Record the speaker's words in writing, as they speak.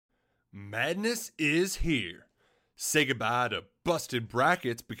Madness is here. Say goodbye to busted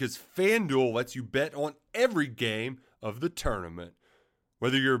brackets because FanDuel lets you bet on every game of the tournament.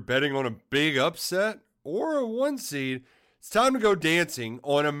 Whether you're betting on a big upset or a one seed, it's time to go dancing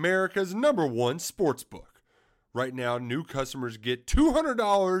on America's #1 sportsbook. Right now, new customers get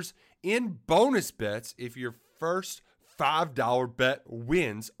 $200 in bonus bets if your first $5 bet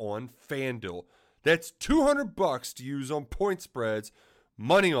wins on FanDuel. That's $200 to use on point spreads,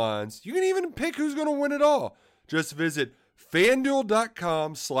 money lines. You can even pick who's going to win it all. Just visit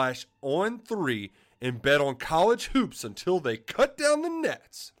FanDuel.com/on3 and bet on college hoops until they cut down the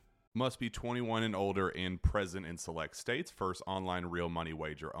nets. Must be 21 and older and present in select states. First online real money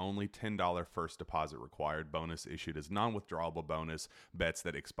wager only. $10 first deposit required. Bonus issued as non-withdrawable bonus. Bets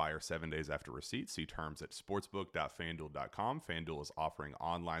that expire 7 days after receipt. See terms at sportsbook.fanduel.com. FanDuel is offering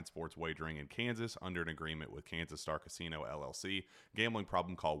online sports wagering in Kansas under an agreement with Kansas Star Casino, LLC. Gambling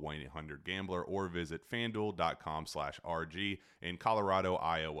problem? Call 1-800-GAMBLER or visit fanduel.com/RG in Colorado,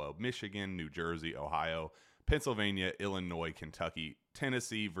 Iowa, Michigan, New Jersey, Ohio, Pennsylvania, Illinois, Kentucky,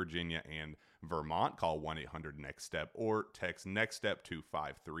 Tennessee, Virginia, and Vermont. Call 1-800-NEXT-STEP or text NEXT-STEP to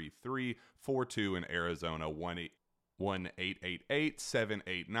 53342 in Arizona,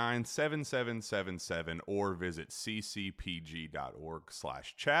 1-888-789-7777 or visit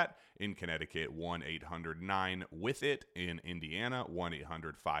ccpg.org/chat. In Connecticut, 1-800-9-WITH-IT. In Indiana,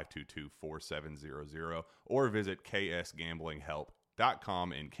 1-800-522-4700 or visit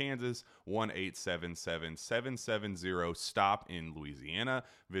ksgamblinghelp.com. In Kansas, 1-877-770-STOP in Louisiana.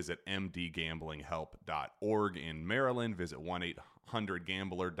 Visit mdgamblinghelp.org in Maryland. Visit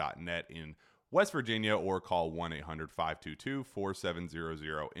 1-800-gambler.net in West Virginia or call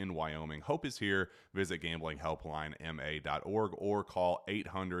 1-800-522-4700 in Wyoming. Hope is here. Visit gamblinghelplinema.org or call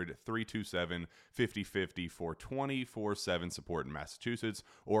 800-327-5050 for 24/7 support in Massachusetts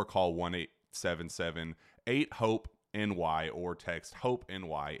or call 1-877-8-HOPE NY or text Hope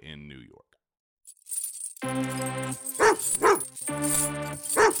NY in New York.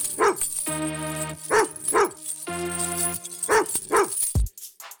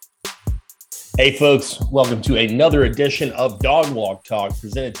 Hey folks, welcome to another edition of Dog Walk Talk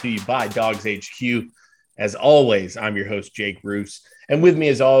presented to you by Dogs HQ. As always, I'm your host, Jake Roos, and with me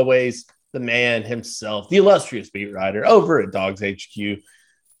as always, the man himself, the illustrious beat writer over at Dogs HQ,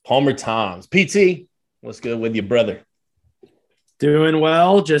 Palmer Toms. PT, what's good with you, brother? Doing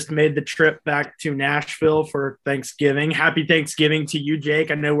well. Just made the trip back to Nashville for Thanksgiving. Happy Thanksgiving to you,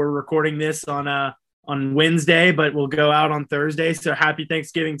 Jake. I know we're recording this on Wednesday, but we'll go out on Thursday. So happy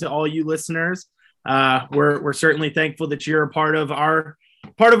Thanksgiving to all you listeners. We're certainly thankful that you're a part of our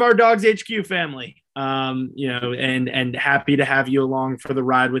Dogs HQ family. And happy to have you along for the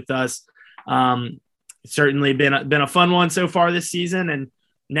ride with us. Certainly been a fun one so far this season, and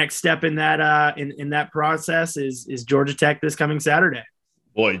next step in that in that process is Georgia Tech this coming Saturday.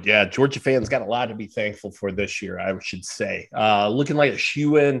 Boy, yeah, Georgia fans got a lot to be thankful for this year, I should say. Looking like a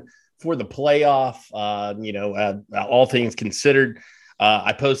shoe-in for the playoff, all things considered.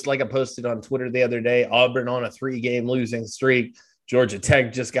 I posted on Twitter the other day, Auburn on a 3-game losing streak. Georgia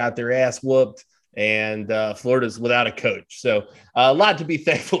Tech just got their ass whooped, and Florida's without a coach. So a lot to be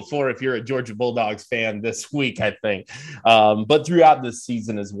thankful for if you're a Georgia Bulldogs fan this week, I think, but throughout this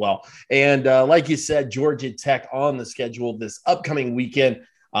season as well. And like you said, Georgia Tech on the schedule this upcoming weekend.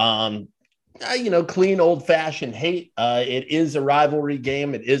 Clean old-fashioned hate. It is a rivalry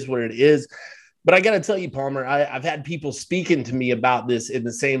game. It is what it is. But I got to tell you, Palmer, I've had people speaking to me about this in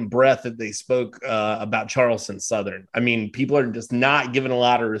the same breath that they spoke about Charleston Southern. I mean, people are just not giving a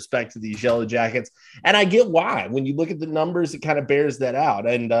lot of respect to these Yellow Jackets. And I get why. When you look at the numbers, it kind of bears that out.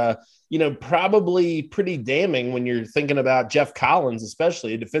 And, probably pretty damning when you're thinking about Jeff Collins,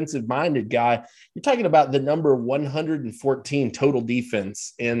 especially a defensive-minded guy. You're talking about the number 114 total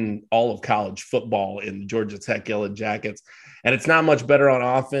defense in all of college football in the Georgia Tech Yellow Jackets. And it's not much better on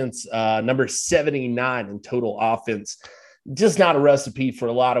offense. Number 79 in total offense. Just not a recipe for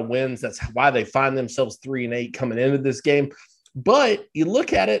a lot of wins. That's why they find themselves 3-8 coming into this game. But you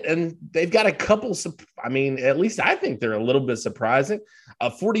look at it, and they've got a couple. At least I think they're a little bit surprising. A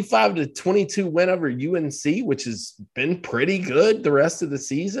 45-22 win over UNC, which has been pretty good the rest of the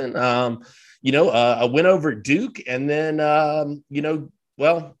season. A win over Duke, and then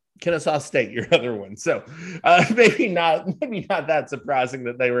Kennesaw State, your other one. So maybe not that surprising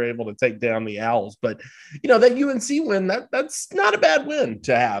that they were able to take down the Owls. But, that UNC win, that's not a bad win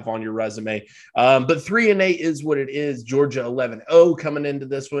to have on your resume. But 3-8 is what it is. Georgia 11-0 coming into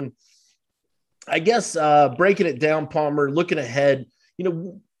this one. I guess breaking it down, Palmer, looking ahead,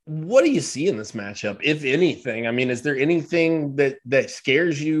 What do you see in this matchup, if anything? I mean, is there anything that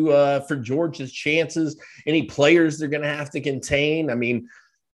scares you for Georgia's chances? Any players they're going to have to contain? I mean,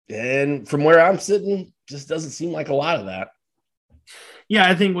 and from where I'm sitting, just doesn't seem like a lot of that. Yeah,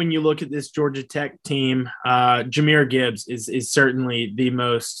 I think when you look at this Georgia Tech team, Jahmyr Gibbs is certainly the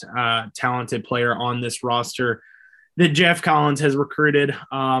most talented player on this roster that Jeff Collins has recruited.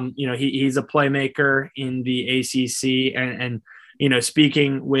 He's a playmaker in the ACC, and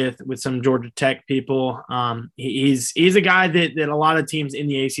speaking with some Georgia Tech people, he's a guy that a lot of teams in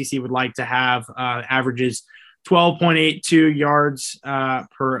the ACC would like to have. Averages 12.82 yards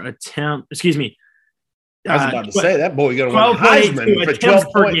per attempt. Excuse me. I was about to say that boy going to win Heisman for 12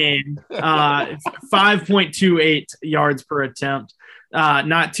 per game, 5.28 yards per attempt.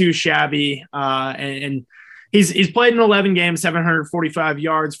 Not too shabby. And he's played in 11 games, 745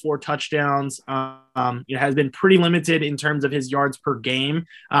 yards, 4 touchdowns. It has been pretty limited in terms of his yards per game,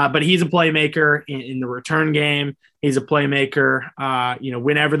 but he's a playmaker in the return game. He's a playmaker,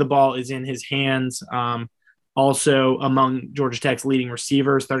 whenever the ball is in his hands. Also among Georgia Tech's leading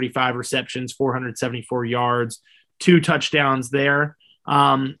receivers, 35 receptions, 474 yards, 2 touchdowns there.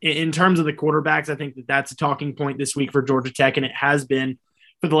 In terms of the quarterbacks, I think that's a talking point this week for Georgia Tech, and it has been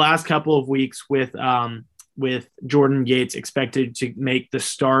for the last couple of weeks with Jordan Yates expected to make the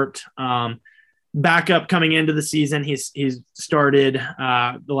start. Backup coming into the season, he's started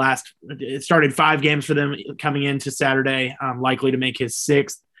started 5 games for them coming into Saturday, likely to make his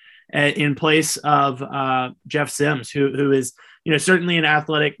 6th. In place of Jeff Sims, who is certainly an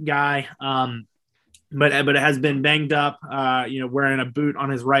athletic guy, but has been banged up, wearing a boot on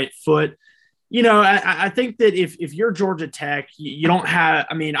his right foot. I think that if you're Georgia Tech, you don't have.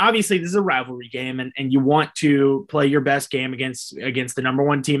 I mean, obviously this is a rivalry game, and you want to play your best game against the number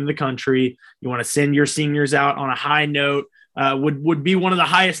 1 team in the country. You want to send your seniors out on a high note. Would be one of the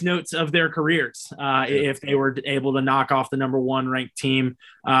highest notes of their careers if they were able to knock off the number 1 ranked team,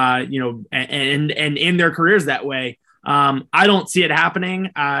 and in their careers that way. I don't see it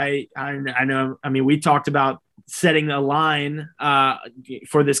happening. I know. I mean, we talked about setting a line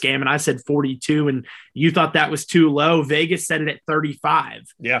for this game, and I said 42, and you thought that was too low. Vegas set it at 35.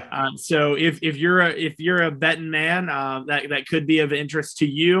 Yeah. So if you're a betting man, that could be of interest to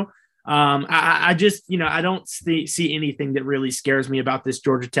you. I just, I don't see anything that really scares me about this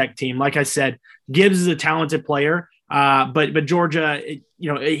Georgia Tech team. Like I said, Gibbs is a talented player, but Georgia,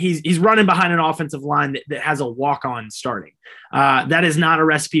 he's running behind an offensive line that has a walk-on starting. That is not a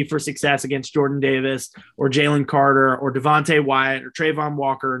recipe for success against Jordan Davis or Jalen Carter or Devontae Wyatt or Trayvon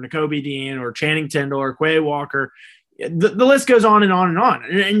Walker or Nakobe Dean or Channing Tindall or Quay Walker. The list goes on and on and on.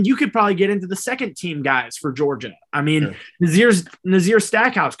 And you could probably get into the second team guys for Georgia. I mean, sure. Nazir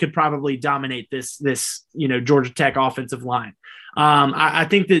Stackhouse could probably dominate this Georgia Tech offensive line. I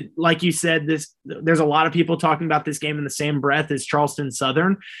think that, like you said, there's a lot of people talking about this game in the same breath as Charleston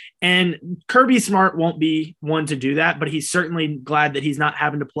Southern, and Kirby Smart won't be one to do that, but he's certainly glad that he's not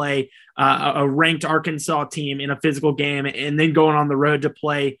having to play a ranked Arkansas team in a physical game and then going on the road to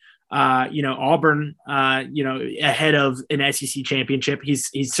play Auburn, ahead of an SEC championship.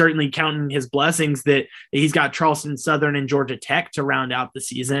 He's certainly counting his blessings that he's got Charleston Southern and Georgia Tech to round out the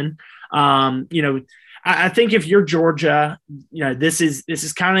season. I think if you're Georgia, this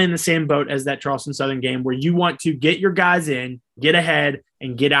is kind of in the same boat as that Charleston Southern game where you want to get your guys in, get ahead,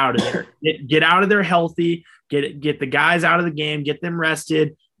 and get out of there. Get out of there healthy, get the guys out of the game, get them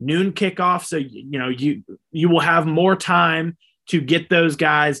rested, noon kickoff. So, you will have more time to get those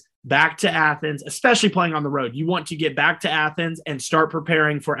guys back to Athens, especially playing on the road. You want to get back to Athens and start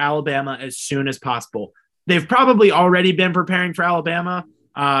preparing for Alabama as soon as possible. They've probably already been preparing for Alabama.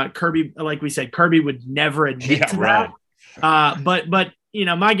 Kirby, like we said, Kirby would never admit to that. But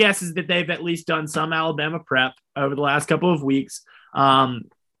my guess is that they've at least done some Alabama prep over the last couple of weeks.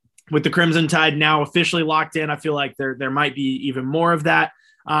 With the Crimson Tide now officially locked in, I feel like there might be even more of that.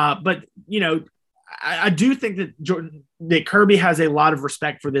 But I do think that Kirby has a lot of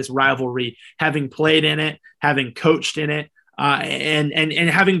respect for this rivalry, having played in it, having coached in it, and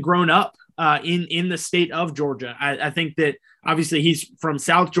having grown up in the state of Georgia. I think that obviously he's from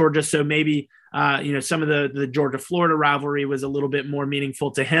South Georgia, so maybe some of the Georgia-Florida rivalry was a little bit more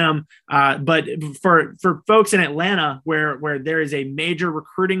meaningful to him. But for folks in Atlanta, where there is a major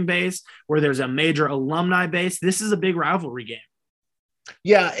recruiting base, where there's a major alumni base, this is a big rivalry game.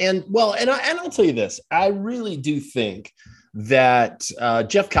 Yeah, and I'll tell you this. I really do think that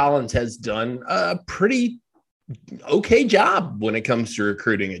Jeff Collins has done a pretty okay job when it comes to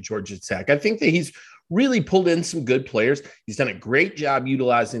recruiting at Georgia Tech. I think that he's really pulled in some good players. He's done a great job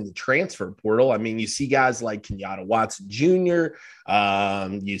utilizing the transfer portal. I mean, you see guys like Kenyatta Watson Jr.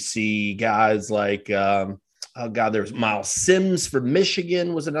 You see guys like, there's Miles Sims from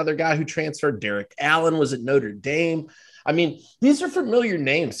Michigan was another guy who transferred. Derek Allen was at Notre Dame. I mean, these are familiar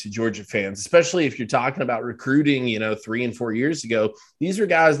names to Georgia fans, especially if you're talking about recruiting, 3 and 4 years ago. These are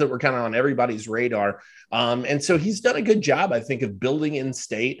guys that were kind of on everybody's radar. And so he's done a good job, I think, of building in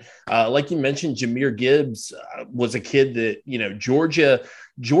state. Like you mentioned, Jahmyr Gibbs was a kid that,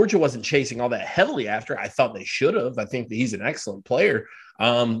 Georgia wasn't chasing all that heavily after. I thought they should have. I think that he's an excellent player.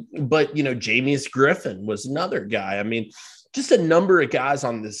 But Jameis Griffin was another guy. I mean, just a number of guys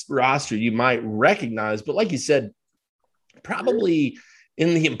on this roster you might recognize. But like you said, probably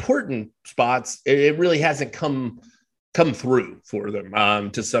in the important spots, it really hasn't come through for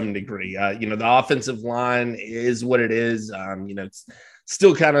them to some degree. The offensive line is what it is. It's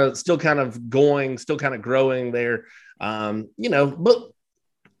still kind of growing there. But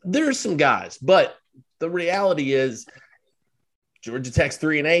there's some guys. But the reality is, Georgia Tech's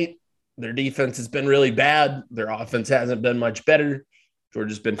 3-8. Their defense has been really bad. Their offense hasn't been much better.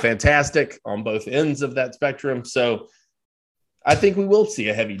 Georgia's been fantastic on both ends of that spectrum. So I think we will see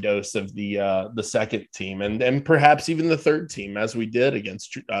a heavy dose of the second team and perhaps even the third team, as we did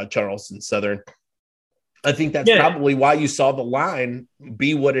against Charleston Southern. I think that's probably why you saw the line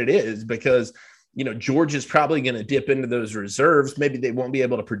be what it is, because Georgia's probably going to dip into those reserves. Maybe they won't be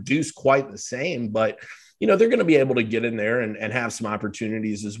able to produce quite the same, but they're going to be able to get in there and have some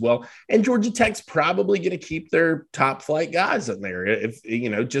opportunities as well. And Georgia Tech's probably going to keep their top flight guys in there, if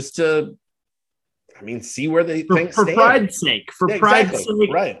just to, see where they think for pride's sake, pride's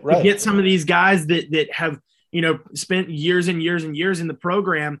sake, right. To get some of these guys that have, spent years and years and years in the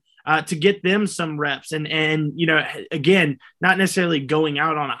program, to get them some reps and again, not necessarily going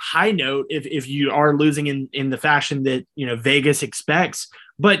out on a high note if you are losing in the fashion that, Vegas expects,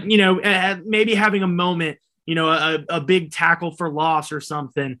 but, maybe having a moment, a big tackle for loss or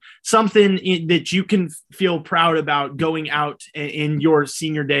something that you can feel proud about going out in your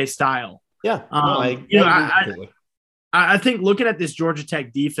senior day style. Yeah. I think looking at this Georgia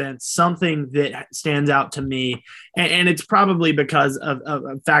Tech defense, something that stands out to me, and it's probably because of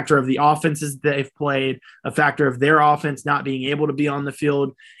a factor of the offenses they've played, a factor of their offense not being able to be on the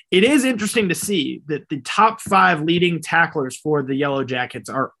field. It is interesting to see that the top 5 leading tacklers for the Yellow Jackets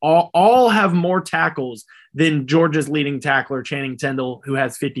are all have more tackles than Georgia's leading tackler, Channing Tindall, who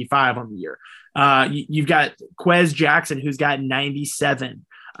has 55 on the year. You've got Quez Jackson, who's got 97.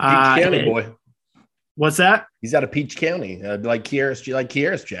 Peach County boy. What's that? He's out of Peach County, like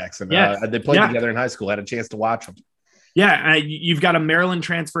Kearis Jackson. Yeah. They played together in high school. Had a chance to watch them. Yeah, you've got a Maryland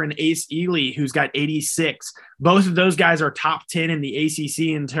transfer in Ace Ely who's got 86. Both of those guys are top 10 in the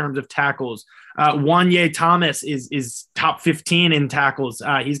ACC in terms of tackles. Wanye Thomas is top 15 in tackles.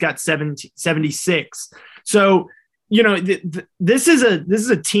 He's got 76. So, this is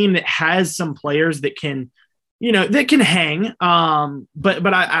a team that has some players that can, that can hang.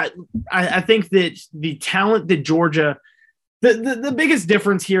 But I think that the talent that Georgia. The biggest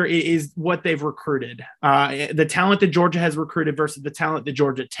difference here is what they've recruited. The talent that Georgia has recruited versus the talent that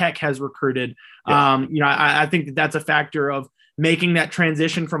Georgia Tech has recruited. Yeah. I think that's a factor of making that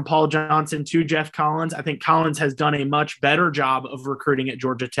transition from Paul Johnson to Jeff Collins. I think Collins has done a much better job of recruiting at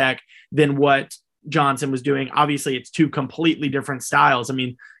Georgia Tech than what Johnson was doing. Obviously, it's two completely different styles.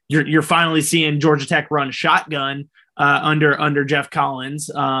 You're finally seeing Georgia Tech run shotgun under Jeff Collins.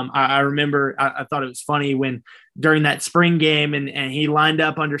 I remember I thought it was funny when during that spring game and he lined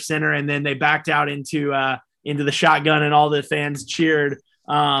up under center and then they backed out into the shotgun and all the fans cheered,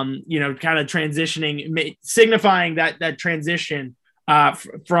 kind of transitioning, signifying that transition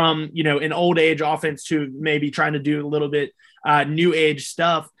from, an old age offense to maybe trying to do a little bit new age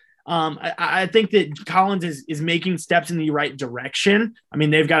stuff. I think that Collins is making steps in the right direction.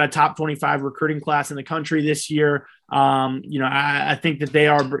 They've got a top 25 recruiting class in the country this year. I think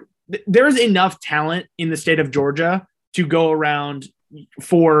that there's enough talent in the state of Georgia to go around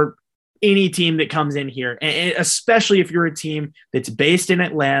for any team that comes in here. And especially if you're a team that's based in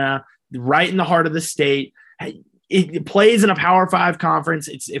Atlanta, right in the heart of the state. It plays in a Power 5 conference.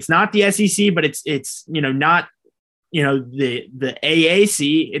 It's not the SEC, but it's not the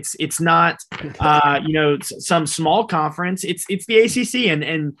AAC. It's not some small conference. It's the ACC,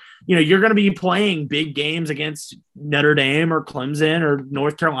 and you're going to be playing big games against Notre Dame or Clemson or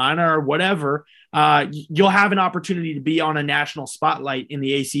North Carolina or whatever. You'll have an opportunity to be on a national spotlight in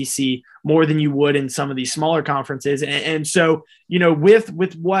the ACC more than you would in some of these smaller conferences. And so with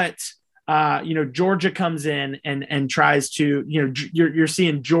what Georgia comes in and tries to, you're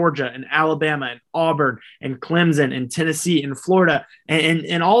seeing Georgia and Alabama and Auburn and Clemson and Tennessee and Florida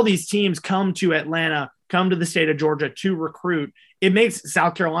and all these teams come to Atlanta, come to the state of Georgia to recruit. It makes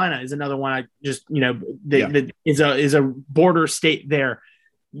South Carolina is another one. I just, that is a border state there.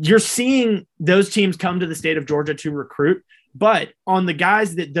 You're seeing those teams come to the state of Georgia to recruit, but on the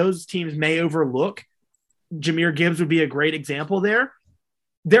guys that those teams may overlook, Jahmyr Gibbs would be a great example there.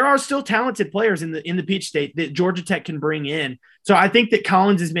 There are still talented players in the Peach State that Georgia Tech can bring in. So I think that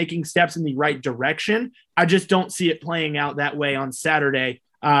Collins is making steps in the right direction. I just don't see it playing out that way on Saturday.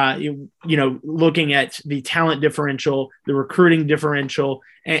 Looking at the talent differential, the recruiting differential,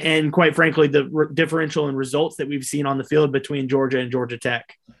 and quite frankly, the differential in results that we've seen on the field between Georgia and Georgia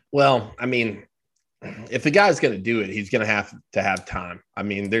Tech. Well, I mean, if the guy's going to do it, he's going to have time. I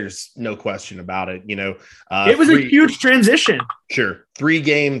mean, there's no question about it. It was a huge transition. Sure. Three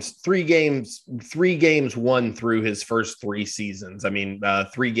games won through his first 3 seasons. I mean,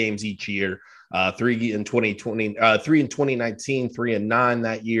 3 games each year, 3 in 2020, 3 in 2019, 3-9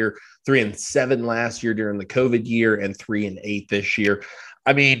 that year, 3-7 last year during the COVID year, and 3-8 this year.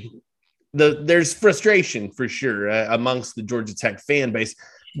 I mean, there's frustration for sure amongst the Georgia Tech fan base.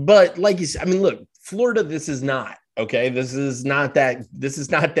 But like you said, I mean, look, Florida, this is not okay. This is not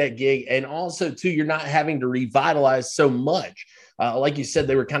that gig. And also, too, you're not having to revitalize so much. Like you said,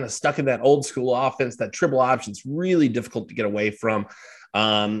 they were kind of stuck in that old school offense. That triple option's really difficult to get away from,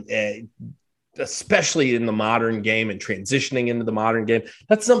 especially in the modern game and transitioning into the modern game.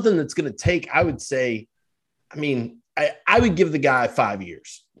 That's something that's going to take, I would say, I would give the guy 5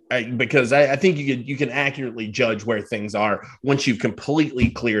 years. Because I think you can accurately judge where things are once you've completely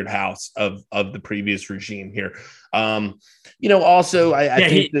cleared house of the previous regime here. Also, I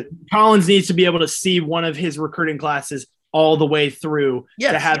think that Collins needs to be able to see one of his recruiting classes all the way through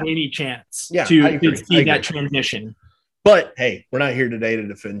to have any chance to see that transition. But hey, we're not here today to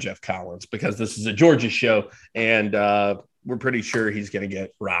defend Jeff Collins because this is a Georgia show, and we're pretty sure he's going to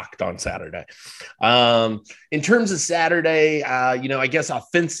get rocked on Saturday. In terms of Saturday, I guess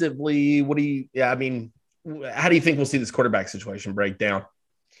offensively, how do you think we'll see this quarterback situation break down?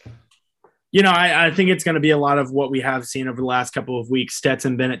 I think it's going to be a lot of what we have seen over the last couple of weeks.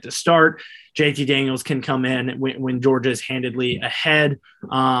 Stetson Bennett to start. JT Daniels can come in when Georgia is handedly ahead.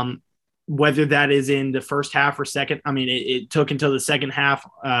 Whether that is in the first half or second, it took until the second half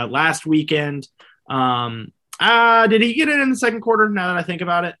last weekend. Did he get it in the second quarter? Now that I think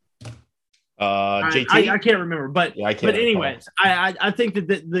about it, JT, I can't remember, but anyways, I think that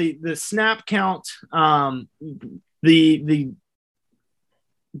the snap count, the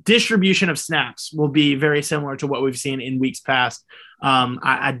distribution of snaps will be very similar to what we've seen in weeks past.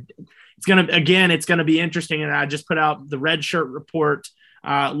 It's gonna be interesting, and I just put out the red shirt report.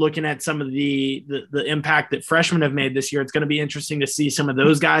 Looking at some of the impact that freshmen have made this year, it's going to be interesting to see some of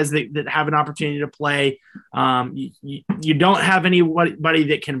those guys that have an opportunity to play. You don't have anybody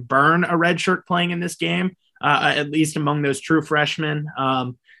that can burn a red shirt playing in this game, at least among those true freshmen.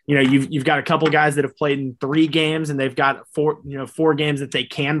 You've got a couple guys that have played in 3 games, and they've got 4 games that they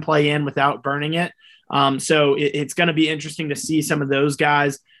can play in without burning it. So it's going to be interesting to see some of those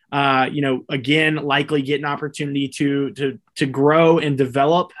guys. Again, likely get an opportunity to grow and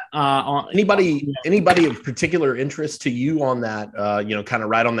develop. Anybody of particular interest to you on that, kind of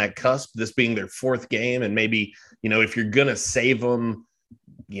right on that cusp, this being their 4th game, and maybe, if you're going to save them,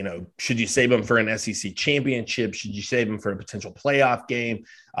 should you save them for an SEC championship? Should you save them for a potential playoff game?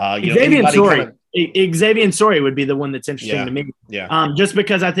 Xavier Sori would be the one that's interesting to me. Yeah. Just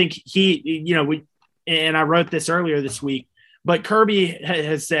because I think and I wrote this earlier this week, but Kirby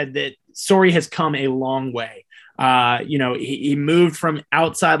has said that Sori has come a long way. He moved from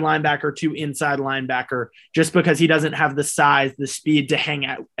outside linebacker to inside linebacker just because he doesn't have the size, the speed to hang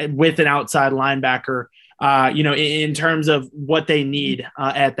out with an outside linebacker. In terms of what they need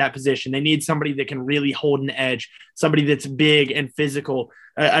at that position, they need somebody that can really hold an edge, somebody that's big and physical,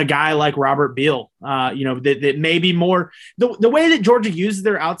 a guy like Robert Beal, that may be more the way that Georgia uses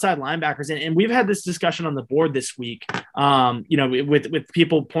their outside linebackers. And we've had this discussion on the board this week, with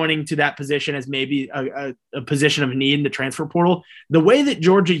people pointing to that position as maybe a position of need in the transfer portal. The way that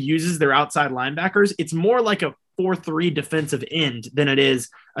Georgia uses their outside linebackers, it's more like a 4-3 defensive end than it is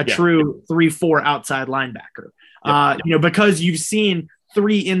a true 3-4 outside linebacker. Because you've seen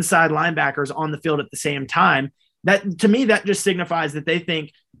 3 inside linebackers on the field at the same time. That, to me, that just signifies that they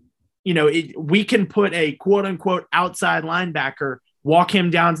think, we can put a quote unquote outside linebacker, walk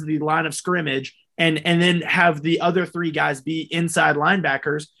him down to the line of scrimmage, and then have the other 3 guys be inside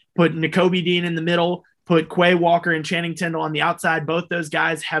linebackers, put Nakobe Dean in the middle, put Quay Walker and Channing Tindall on the outside. Both those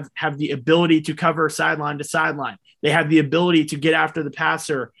guys have the ability to cover sideline to sideline. They have the ability to get after the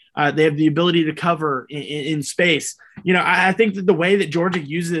passer. They have the ability to cover in space. I think that the way that Georgia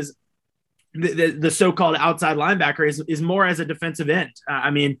uses the so-called outside linebacker is more as a defensive end.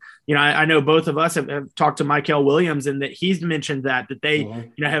 I know both of us have talked to Michael Williams, and that he's mentioned that they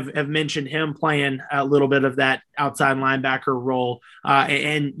have mentioned him playing a little bit of that outside linebacker role.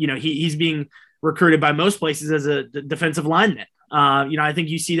 He's being recruited by most places as a defensive lineman. I think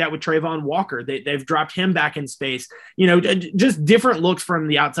you see that with Trayvon Walker. They've dropped him back in space, just different looks from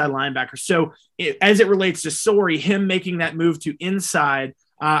the outside linebacker. So as it relates to Sorey, him making that move to inside,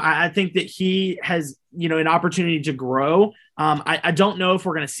 I think that he has, an opportunity to grow. I don't know if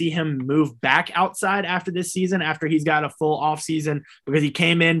we're going to see him move back outside after this season, after he's got a full off season, because he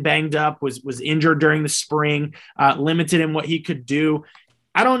came in banged up, was injured during the spring, limited in what he could do.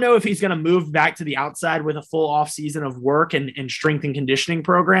 I don't know if he's going to move back to the outside with a full off season of work and strength and conditioning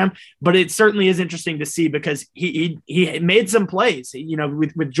program, but it certainly is interesting to see, because he made some plays,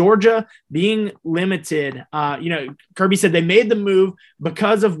 with Georgia being limited. Kirby said they made the move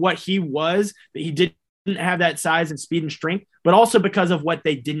because of what he was, that he didn't have that size and speed and strength, but also because of what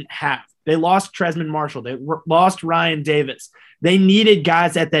they didn't have. They lost Tresman Marshall. They lost Ryan Davis. They needed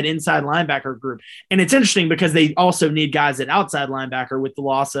guys at that inside linebacker group. And it's interesting because they also need guys at outside linebacker with the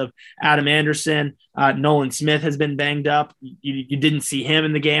loss of Adam Anderson. Nolan Smith has been banged up. You didn't see him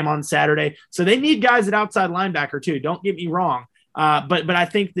in the game on Saturday. So they need guys at outside linebacker too. Don't get me wrong. But I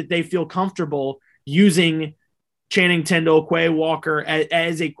think that they feel comfortable using Channing Tindall, Quay Walker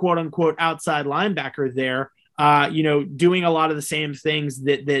as a quote unquote outside linebacker there. Doing a lot of the same things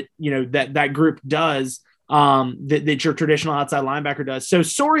that group does, that your traditional outside linebacker does. So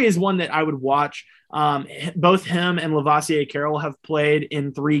Sorey is one that I would watch. Both him and Lavassier Carroll have played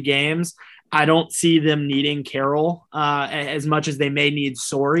in 3 games. I don't see them needing Carroll as much as they may need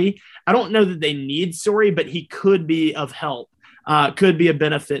Sorey. I don't know that they need Sorey, but he could be of help, could be a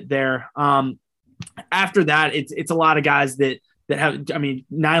benefit there. After that, it's a lot of guys that have,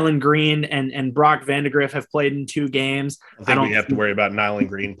 Nyland Green and Brock Vandegrift have played in 2 games. I think we have to worry about Nyland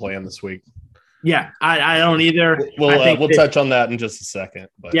Green playing this week. Yeah, I don't either. We'll touch on that in just a second.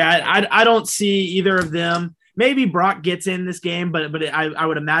 But yeah, I don't see either of them. Maybe Brock gets in this game, but I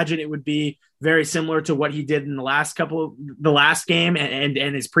would imagine it would be very similar to what he did in the last game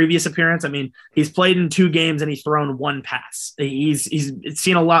and his previous appearance. He's played in 2 games and he's thrown 1 pass. He's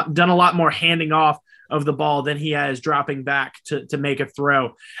done a lot more handing off of the ball than he has dropping back to make a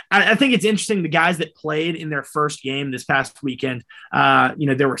throw. I think it's interesting, the guys that played in their first game this past weekend,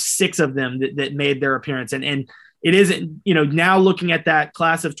 there were 6 of them that made their appearance. And it isn't, now looking at that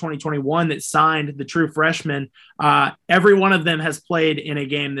class of 2021 that signed the true freshmen, every one of them has played in a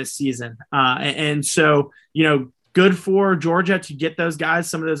game this season. And so, good for Georgia to get those guys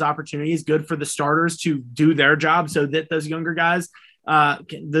some of those opportunities, good for the starters to do their job so that those younger guys,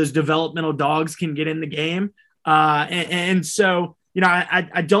 those developmental dogs, can get in the game. And so,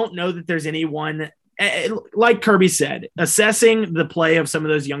 I don't know that there's anyone, like Kirby said, assessing the play of some of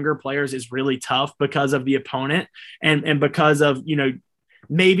those younger players is really tough because of the opponent and because of,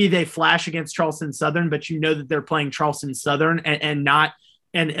 maybe they flash against Charleston Southern, but that they're playing Charleston Southern and not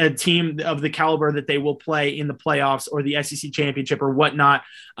a team of the caliber that they will play in the playoffs or the SEC championship or whatnot.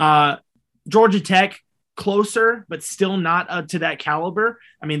 Georgia Tech, closer, but still not to that caliber.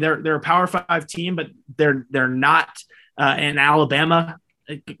 They're a Power 5 team, but they're not an Alabama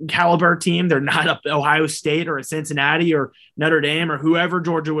caliber team. They're not a Ohio State or a Cincinnati or Notre Dame or whoever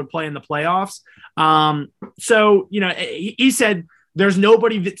Georgia would play in the playoffs. So, he said there's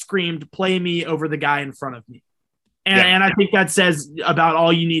nobody that screamed, "Play me over the guy in front of me." And I think that says about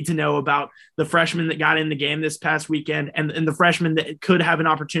all you need to know about the freshman that got in the game this past weekend and the freshman that could have an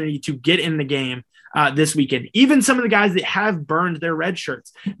opportunity to get in the game this weekend. Even some of the guys that have burned their red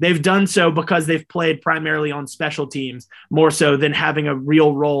shirts, they've done so because they've played primarily on special teams more so than having a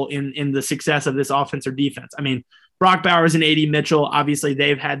real role in the success of this offense or defense. Brock Bowers and A.D. Mitchell, obviously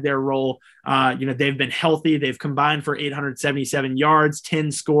they've had their role. They've been healthy. They've combined for 877 yards,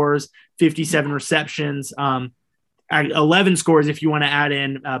 10 scores, 57 receptions, 11 scores if you want to add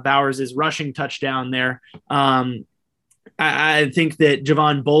in Bowers' rushing touchdown there. I think that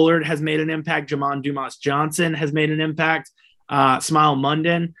Javon Bullard has made an impact. Jamon Dumas Johnson has made an impact. Smile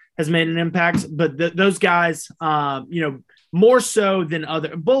Munden has made an impact. But those guys, more so than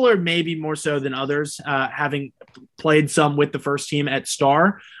other. Bullard maybe more so than others, having played some with the first team at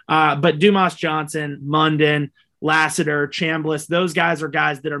Star. But Dumas Johnson, Munden, Lassiter, Chambliss, those guys are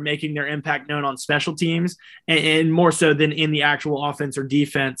guys that are making their impact known on special teams and more so than in the actual offense or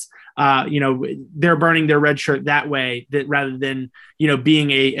defense. They're burning their red shirt that way that rather than,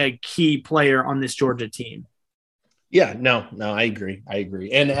 being a key player on this Georgia team. Yeah, no, I agree.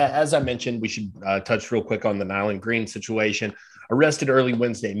 And as I mentioned, we should touch real quick on the Nyland Green situation. Arrested early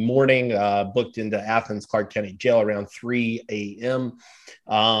Wednesday morning, booked into Athens Clark County Jail around 3 a.m.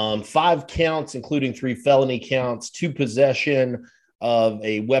 5 counts, including 3 felony counts, 2 possession of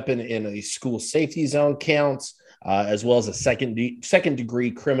a weapon in a school safety zone counts, as well as a second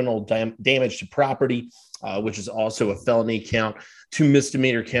degree criminal damage to property, which is also a felony count, 2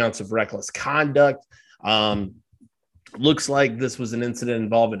 misdemeanor counts of reckless conduct. Looks like this was an incident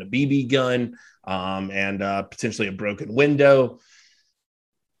involving a BB gun and potentially a broken window.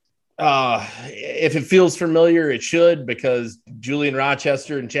 If it feels familiar, it should, because Julian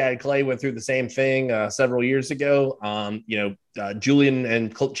Rochester and Chad Clay went through the same thing several years ago. Julian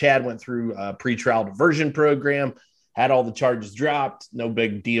and Chad went through a pretrial diversion program, had all the charges dropped. No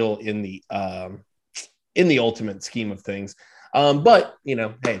big deal in the ultimate scheme of things. But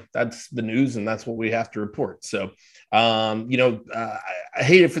hey, that's the news and that's what we have to report. So, I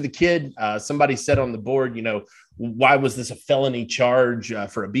hate it for the kid. Somebody said on the board, why was this a felony charge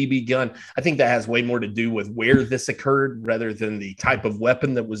for a BB gun? I think that has way more to do with where this occurred rather than the type of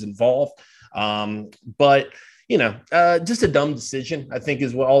weapon that was involved. But just a dumb decision, I think,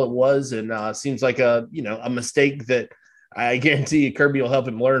 is what all it was. And seems like a mistake that I guarantee you Kirby will help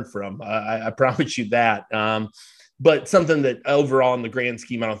him learn from. I promise you that. But something that overall in the grand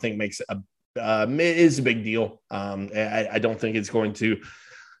scheme, I don't think makes is a big deal. I don't think it's going to,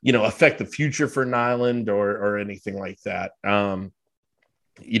 affect the future for Nyland or anything like that.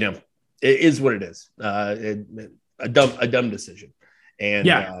 It is what it is. A dumb decision. And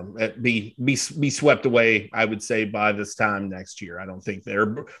be swept away, I would say, by this time next year. I don't think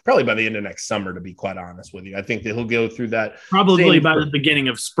they're probably by the end of next summer, to be quite honest with you. I think that he'll go through that probably by the beginning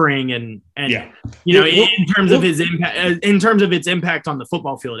of spring, in terms of his impact, in terms of its impact on the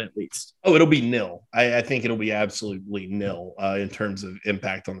football field, at least. Oh, it'll be nil. I think it'll be absolutely nil in terms of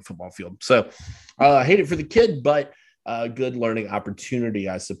impact on the football field. So I hate it for the kid, but good learning opportunity,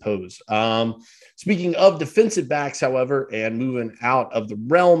 I suppose. Speaking of defensive backs, however, and moving out of the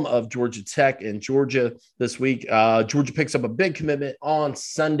realm of Georgia Tech and Georgia this week, Georgia picks up a big commitment on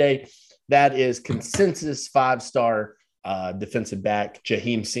Sunday. That is consensus 5-star defensive back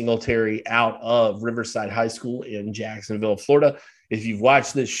Jaheim Singletary out of Riverside High School in Jacksonville, Florida. If you've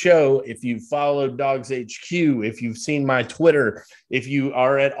watched this show, if you've followed Dogs HQ, if you've seen my Twitter, if you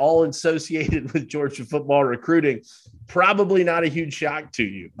are at all associated with Georgia football recruiting, probably not a huge shock to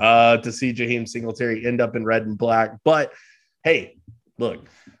you to see Jaheim Singletary end up in red and black. But hey, look,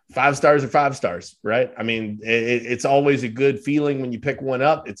 5 stars are 5 stars, right? I mean, it's always a good feeling when you pick one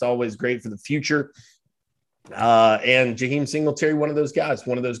up. It's always great for the future. And Jaheim Singletary, one of those guys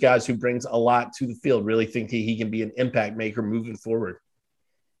who brings a lot to the field. Really think he can be an impact maker moving forward.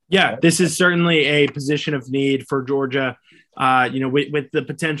 Yeah, this is certainly a position of need for Georgia. With the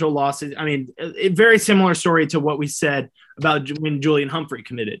potential losses. I mean, a very similar story to what we said about when Julian Humphrey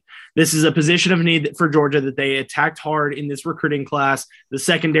committed. This is a position of need for Georgia that they attacked hard in this recruiting class, the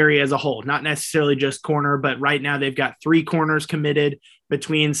secondary as a whole, not necessarily just corner, but right now they've got 3 corners committed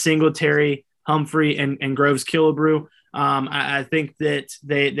between Singletary, Humphrey, and Groves Killebrew. I think that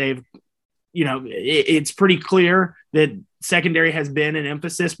they've, it's pretty clear that secondary has been an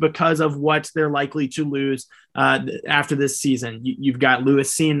emphasis because of what they're likely to lose after this season. You've got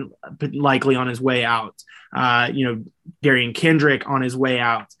Lewis Seen likely on his way out, Darian Kendrick on his way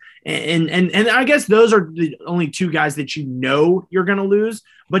out. And I guess those are the only 2 guys that you're going to lose,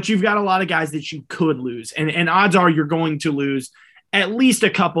 but you've got a lot of guys that you could lose. And odds are you're going to lose at least a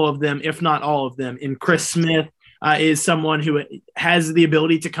couple of them, if not all of them. And Chris Smith is someone who has the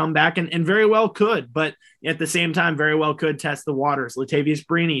ability to come back and very well could, but at the same time, very well could test the waters. Latavius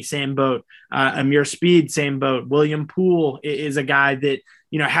Brini, same boat. Amir Speed, same boat. William Poole is a guy that,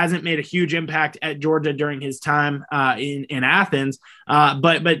 hasn't made a huge impact at Georgia during his time in Athens,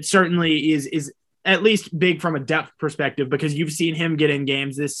 but certainly is at least big from a depth perspective, because you've seen him get in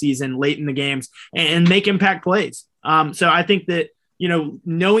games this season, late in the games, and make impact plays. So I think that,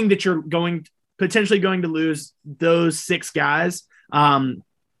 knowing that you're potentially going to lose those 6 guys,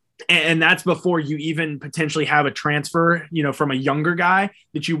 and that's before you even potentially have a transfer, from a younger guy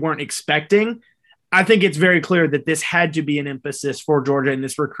that you weren't expecting. I think it's very clear that this had to be an emphasis for Georgia in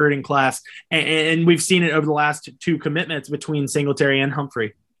this recruiting class. And we've seen it over the last 2 commitments between Singletary and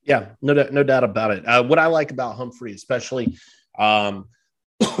Humphrey. Yeah, no doubt about it. What I like about Humphrey, especially,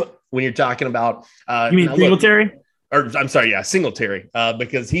 when you're talking about you mean Singletary? Or I'm sorry, yeah, Singletary,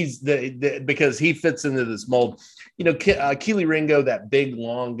 because he's because he fits into this mold. You know, Kelee Ringo, that big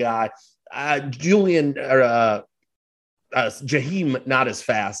long guy. Julian or Jaheim, not as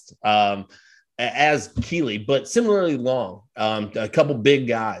fast as Kelee, but similarly long. A couple big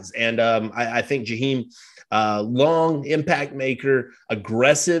guys, and I think Jaheim, long impact maker,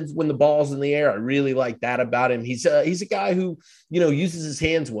 aggressive when the ball's in the air. I really like that about him. He's a guy who, you know, uses his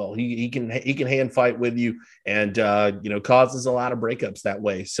hands well. He can hand fight with you, and you know, causes a lot of breakups that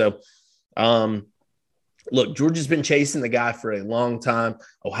way. So, look, Georgia's been chasing the guy for a long time.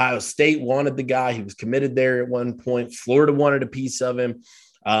 Ohio State wanted the guy. He was committed there at one point. Florida wanted a piece of him.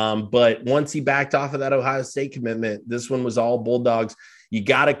 But once he backed off of that Ohio State commitment, this one was all Bulldogs. You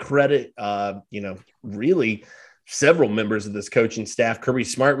got to credit, you know, really several members of this coaching staff. Kirby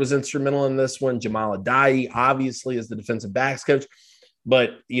Smart was instrumental in this one. Jamal Adai, obviously, as the defensive backs coach.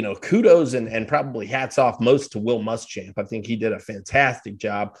 But, you know, kudos and probably hats off most to Will Muschamp. I think he did a fantastic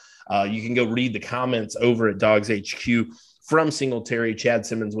job. You can go read the comments over at Dogs HQ from Singletary, Chad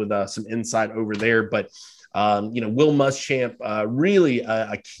Simmons with some insight over there. But, you know, Will Muschamp, really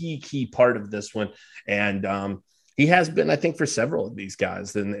a key part of this one. And he has been, I think, for several of these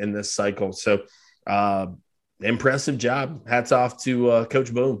guys in this cycle. So impressive job. Hats off to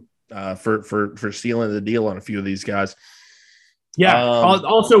Coach Boone for sealing the deal on a few of these guys. Yeah.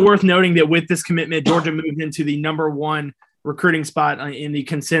 Also worth noting that with this commitment, Georgia moved into the number 1 recruiting spot in the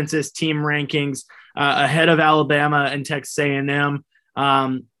consensus team rankings, ahead of Alabama and Texas A&M.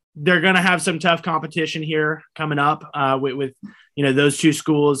 They're going to have some tough competition here coming up with you know, those two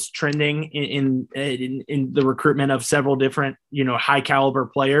schools trending in the recruitment of several different, you know, high caliber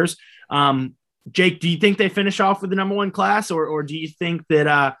players. Jake, do you think they finish off with the number 1 class, or do you think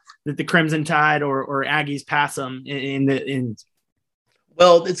that the Crimson Tide or Aggies pass them in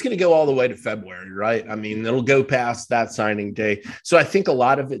Well, it's going to go all the way to February, right? I mean, it'll go past that signing day. So I think a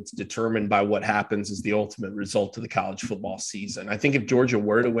lot of it's determined by what happens as the ultimate result of the college football season. I think if Georgia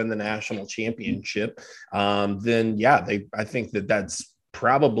were to win the national championship, then yeah, I think that's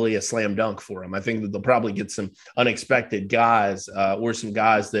probably a slam dunk for them. I think that they'll probably get some unexpected guys or some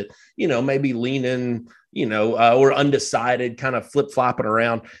guys that, you know, maybe lean in, you know, or undecided, kind of flip-flopping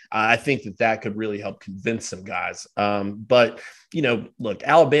around. I think that could really help convince some guys. But, you know, look,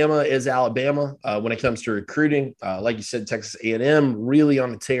 Alabama is Alabama when it comes to recruiting. Like you said, Texas A&M really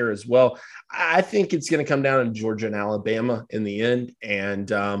on the tear as well. I think it's going to come down to Georgia and Alabama in the end. And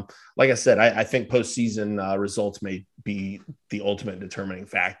like I said, I think postseason results may be the ultimate determining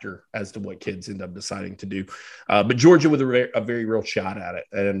factor as to what kids end up deciding to do. But Georgia with a very real shot at it.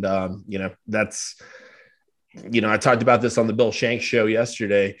 And, you know, that's – you know, I talked about this on the Bill Shanks show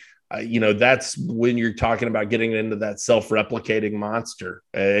yesterday. You know, that's when you're talking about getting into that self-replicating monster.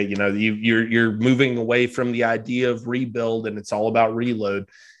 You know, you're moving away from the idea of rebuild, and it's all about reload.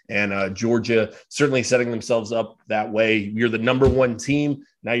 And Georgia certainly setting themselves up that way. You're the number 1 team.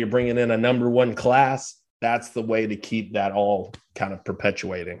 Now you're bringing in a number 1 class. That's the way to keep that all kind of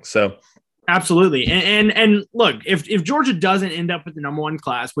perpetuating. So absolutely. And look, if Georgia doesn't end up with the number 1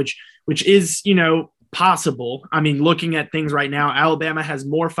 class, which is, you know, possible. I mean, looking at things right now, Alabama has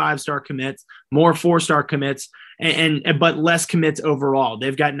more 5-star commits, more 4-star commits, but less commits overall.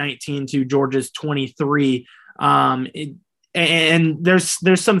 They've got 19 to Georgia's 23. And there's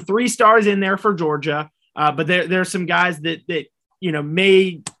some 3 stars in there for Georgia, but there's some guys that you know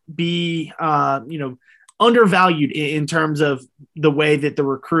may be you know, undervalued in terms of the way that the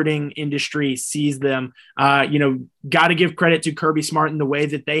recruiting industry sees them. You know, got to give credit to Kirby Smart in the way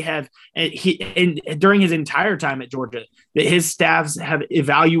that they have, during his entire time at Georgia, that his staffs have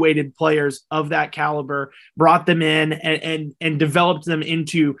evaluated players of that caliber, brought them in and developed them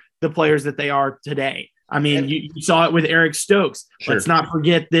into the players that they are today. I mean, you saw it with Eric Stokes. Sure. Let's not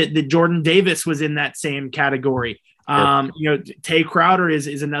forget that Jordan Davis was in that same category. Sure. You know, Tay Crowder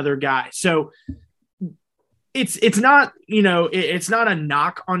is another guy. So it's not, you know, it's not a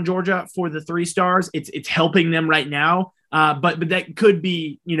knock on Georgia for the 3 stars. It's helping them right now. But that could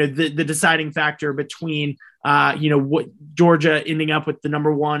be, you know, the deciding factor between, you know, what Georgia ending up with the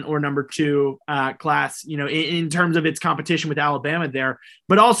number 1 or number 2 class, you know, in terms of its competition with Alabama there.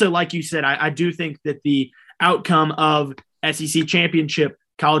 But also, like you said, I do think that the outcome of SEC championship,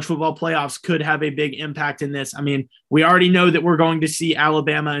 college football playoffs could have a big impact in this. I mean, we already know that we're going to see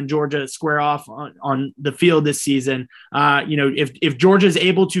Alabama and Georgia square off on the field this season. You know, if Georgia is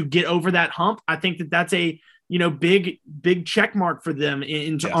able to get over that hump, I think that's a, you know, big check mark for them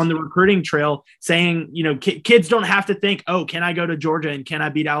on the recruiting trail, saying, you know, kids don't have to think, oh, can I go to Georgia and can I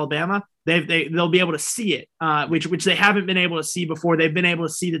beat Alabama? they'll be able to see it, which they haven't been able to see before. They've been able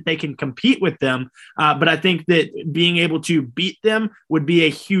to see that they can compete with them, but I think that being able to beat them would be a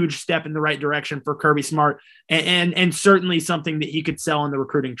huge step in the right direction for Kirby Smart, and certainly something that he could sell on the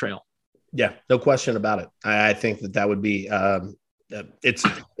recruiting trail. Yeah, no question about it. I think that would be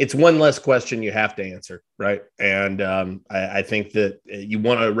it's one less question you have to answer, right? And I think that you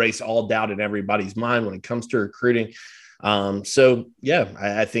want to erase all doubt in everybody's mind when it comes to recruiting. So yeah,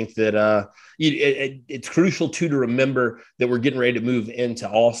 I think that it's crucial to remember that we're getting ready to move into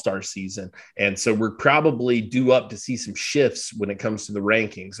All-Star season. And so we're probably due up to see some shifts when it comes to the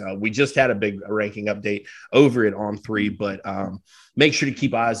rankings. We just had a big ranking update over it On3, but make sure to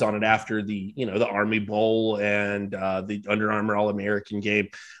keep eyes on it after the Army Bowl and the Under Armour All-American game.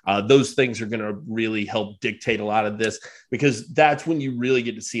 Those things are going to really help dictate a lot of this, because that's when you really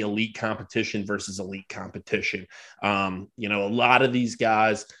get to see elite competition versus elite competition. A lot of these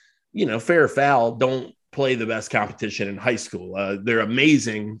guys, fair or foul, don't play the best competition in high school. They're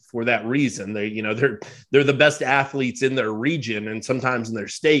amazing for that reason. They're the best athletes in their region and sometimes in their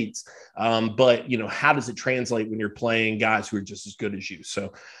states. But how does it translate when you're playing guys who are just as good as you?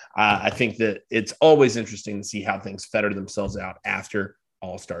 So I think that it's always interesting to see how things feather themselves out after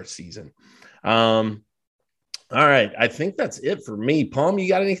All-Star season. All right. I think that's it for me. Palm, you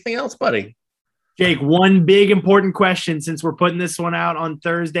got anything else, buddy? Jake, one big important question, since we're putting this one out on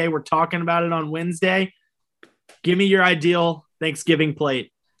Thursday, we're talking about it on Wednesday. Give me your ideal Thanksgiving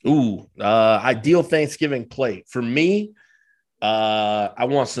plate. Ideal Thanksgiving plate for me. I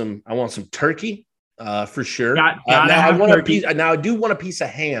want some turkey, for sure. I do want a piece of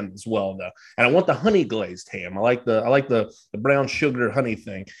ham as well, though, and I want the honey glazed ham. I like the brown sugar honey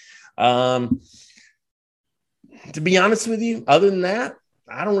thing. To be honest with you, other than that,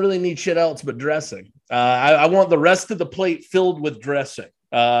 I don't really need shit else but dressing. I want the rest of the plate filled with dressing.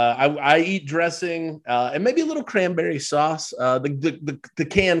 I eat dressing and maybe a little cranberry sauce, the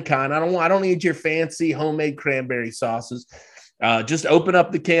canned kind. I don't need your fancy homemade cranberry sauces. Just open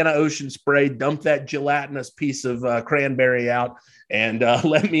up the can of Ocean Spray, dump that gelatinous piece of cranberry out, and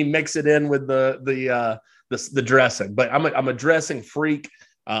let me mix it in with the dressing. But I'm a dressing freak.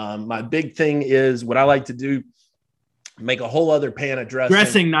 My big thing is what I like to do. Make a whole other pan of dressing.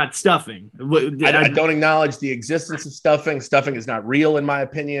 Dressing, not stuffing. I don't acknowledge the existence of stuffing. Stuffing is not real, in my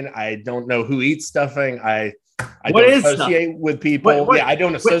opinion. I don't know who eats stuffing. I don't associate with people. I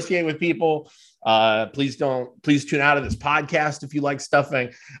don't associate with people. Please tune out of this podcast if you like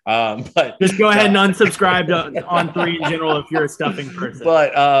stuffing. But just go ahead and unsubscribe to On3 in general if you're a stuffing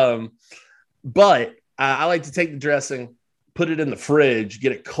person. But I like to take the dressing, put it in the fridge,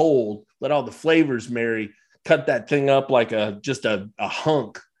 get it cold, let all the flavors marry. Cut that thing up like a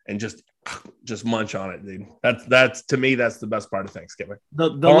hunk and just munch on it, dude. That's to me, that's the best part of Thanksgiving. The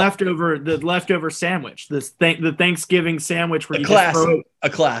leftover sandwich, the Thanksgiving sandwich where you just throw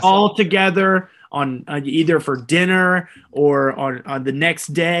it all together on either for dinner or on the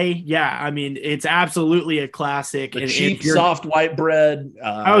next day. Yeah, I mean, it's absolutely a classic. The cheap soft white bread.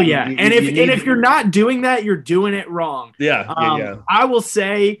 If you're not doing that, you're doing it wrong. Yeah. I will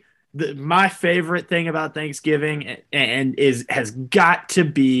say. My favorite thing about Thanksgiving has got to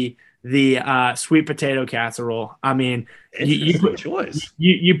be the sweet potato casserole. I mean, you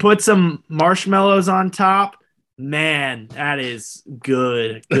put some marshmallows on top. Man, that is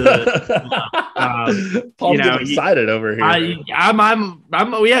good. Paul's getting excited over here. We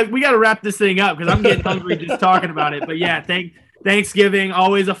got to wrap this thing up because I'm getting hungry just talking about it. But yeah, Thanksgiving,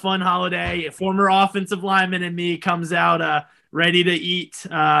 always a fun holiday. A former offensive lineman in me comes out ready to eat,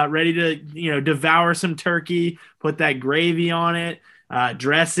 ready to devour some turkey, put that gravy on it,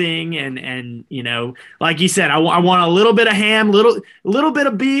 dressing, and like you said, I want a little bit of ham, little bit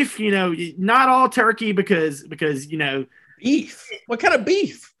of beef. Not all turkey because beef. What kind of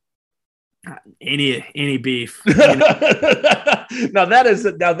beef? Any beef. Now that is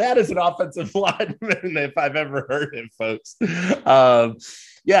an offensive lineman if I've ever heard it, folks. I'm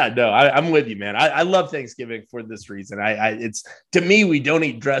with you, man. I love Thanksgiving for this reason. It's to me, we don't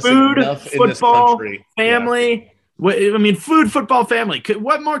eat dressing enough in this country. Family. Yeah. I mean, food, football, family.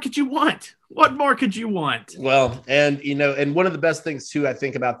 What more could you want? Well, and one of the best things too, I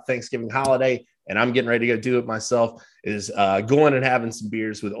think about the Thanksgiving holiday, and I'm getting ready to go do it myself, is going and having some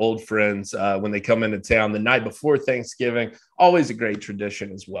beers with old friends when they come into town the night before Thanksgiving. Always a great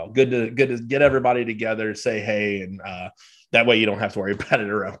tradition as well. Good to get everybody together, say hey, and that way you don't have to worry about it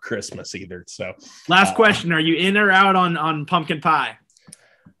around Christmas either. So last question, are you in or out on pumpkin pie?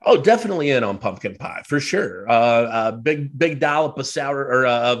 Oh, definitely in on pumpkin pie for sure. Big dollop of sour or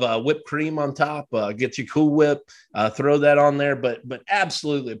of whipped cream on top. Get you Cool Whip. Throw that on there. But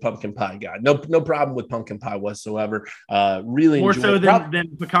absolutely a pumpkin pie guy. No problem with pumpkin pie whatsoever. Really More enjoy so it.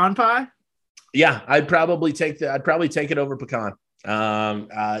 than pecan pie. Yeah, I'd probably take that. I'd probably take it over pecan.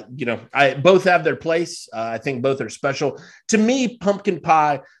 I both have their place. I think both are special. To me, pumpkin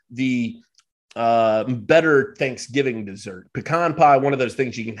pie, the better Thanksgiving dessert. Pecan pie, one of those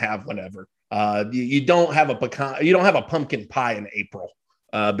things you can have whenever. You don't have a pumpkin pie in April,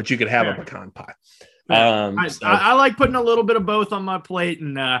 but you could have a pecan pie. I like putting a little bit of both on my plate,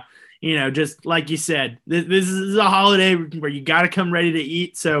 and just like you said, this is a holiday where you got to come ready to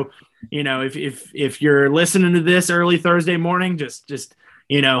eat. So, if you're listening to this early Thursday morning, just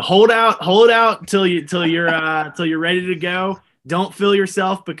hold out till you're ready to go. Don't fill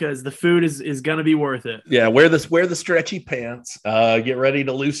yourself because the food is going to be worth it. Yeah, wear the stretchy pants. Get ready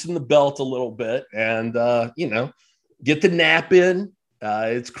to loosen the belt a little bit, and get the nap in.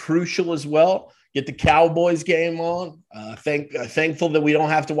 It's crucial as well. Get the Cowboys game on. Thankful that we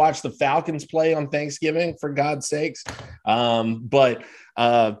don't have to watch the Falcons play on Thanksgiving, for God's sakes. I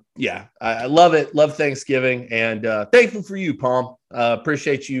love it. Love Thanksgiving, and thankful for you, Palm.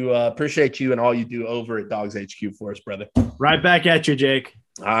 Appreciate you and all you do over at Dogs HQ for us, brother. Right back at you, Jake.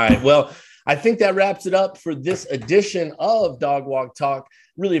 All right. Well, I think that wraps it up for this edition of Dog Walk Talk.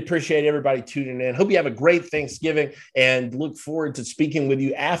 Really appreciate everybody tuning in. Hope you have a great Thanksgiving and look forward to speaking with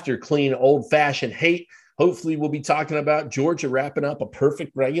you after Clean Old Fashioned Hate. Hopefully we'll be talking about Georgia wrapping up a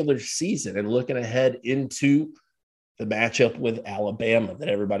perfect regular season and looking ahead into the matchup with Alabama that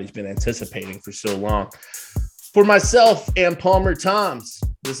everybody's been anticipating for so long. For myself and Palmer Toms,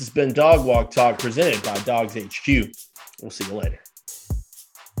 this has been Dog Walk Talk presented by Dogs HQ. We'll see you later.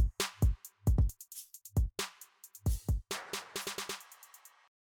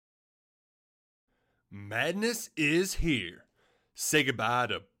 Madness is here. Say goodbye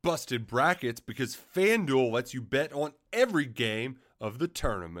to busted brackets because FanDuel lets you bet on every game of the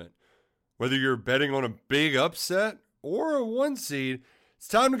tournament. Whether you're betting on a big upset or a one seed, it's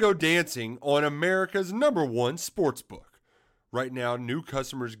time to go dancing on America's #1 sportsbook. Right now, new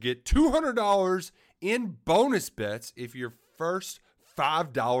customers get $200 in bonus bets if your first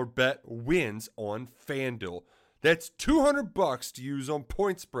 $5 bet wins on FanDuel. That's $200 to use on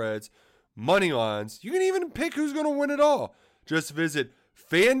point spreads, money lines. You can even pick who's going to win it all. Just visit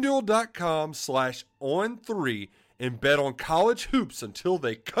FanDuel.com/on3 and bet on college hoops until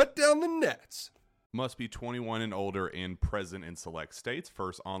they cut down the nets. Must be 21 and older and present in select states.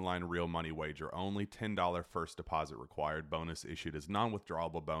 First online real money wager only. $10 first deposit required. Bonus issued as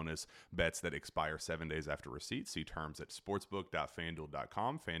non-withdrawable bonus. Bets that expire 7 days after receipt. See terms at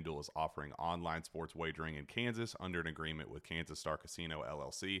sportsbook.fanduel.com. FanDuel is offering online sports wagering in Kansas under an agreement with Kansas Star Casino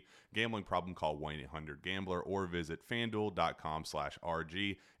LLC. Gambling problem? Call 1-800-GAMBLER or visit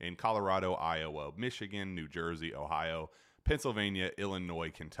fanduel.com/RG in Colorado, Iowa, Michigan, New Jersey, Ohio, Pennsylvania, Illinois,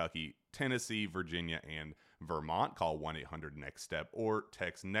 Kentucky, Tennessee, Virginia, and Vermont. Call 1-800-NEXT-STEP or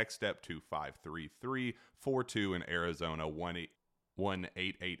text NEXT STEP to 53342 in Arizona,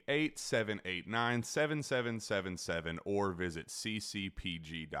 1-888-789-7777 or visit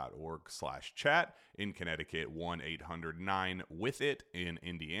ccpg.org/chat. In Connecticut, 1-800-9-WITH-IT. In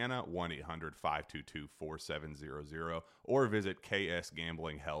Indiana, 1-800-522-4700 or visit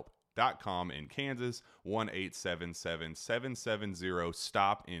ksgamblinghelp.com. In Kansas,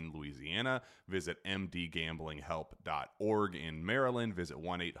 1-877-770-STOP in Louisiana. Visit mdgamblinghelp.org in Maryland. Visit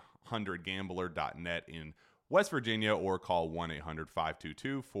 1-800-gambler.net in West Virginia or call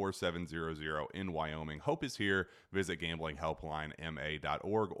 1-800-522-4700 in Wyoming. Hope is here. Visit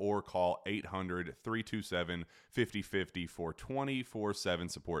gamblinghelplinema.org or call 800-327-5050 for 24/7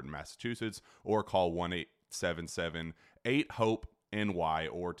 support in Massachusetts or call 1-877-8-HOPE NY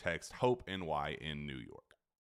or text HOPE NY in New York.